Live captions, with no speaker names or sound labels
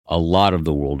a lot of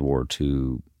the World War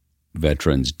II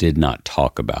veterans did not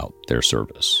talk about their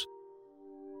service.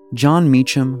 John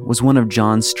Meacham was one of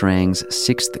John Strang's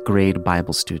 6th grade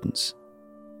Bible students.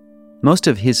 Most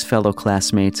of his fellow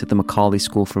classmates at the Macaulay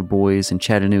School for Boys in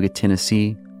Chattanooga,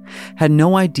 Tennessee, had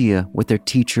no idea what their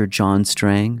teacher John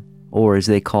Strang, or as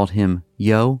they called him,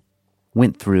 Yo,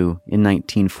 went through in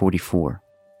 1944.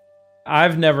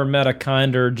 I've never met a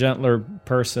kinder, gentler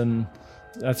person,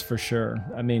 that's for sure.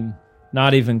 I mean,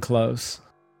 not even close.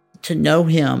 To know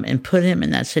him and put him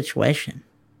in that situation,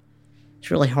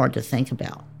 it's really hard to think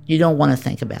about. You don't want to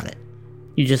think about it.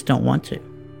 You just don't want to.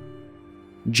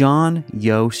 John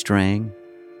Yo Strang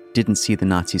didn't see the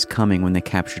Nazis coming when they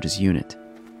captured his unit.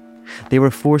 They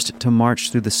were forced to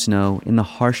march through the snow in the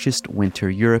harshest winter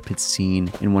Europe had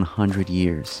seen in 100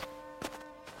 years.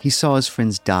 He saw his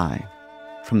friends die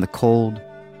from the cold,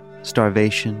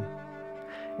 starvation,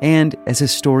 and as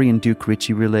historian Duke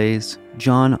Ritchie relays,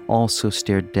 John also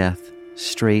stared death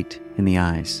straight in the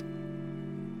eyes.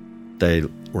 They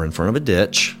were in front of a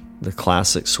ditch, the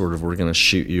classic sort of, we're going to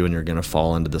shoot you and you're going to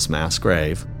fall into this mass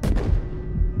grave.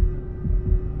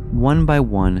 One by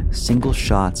one, single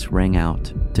shots rang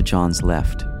out to John's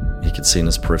left. He could see in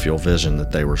his peripheral vision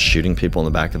that they were shooting people in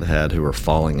the back of the head who were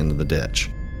falling into the ditch.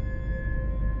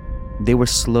 They were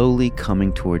slowly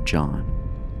coming toward John.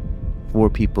 4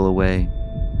 people away,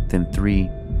 then 3.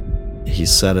 He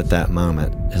said at that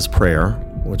moment his prayer,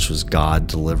 which was, God,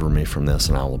 deliver me from this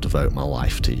and I will devote my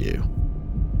life to you.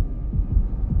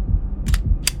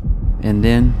 And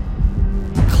then,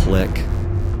 click.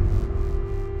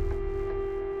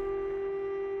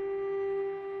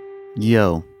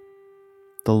 Yo,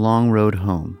 The Long Road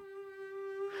Home.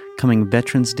 Coming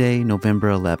Veterans Day, November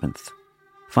 11th.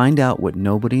 Find out what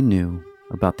nobody knew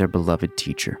about their beloved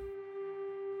teacher.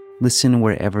 Listen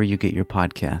wherever you get your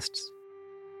podcasts.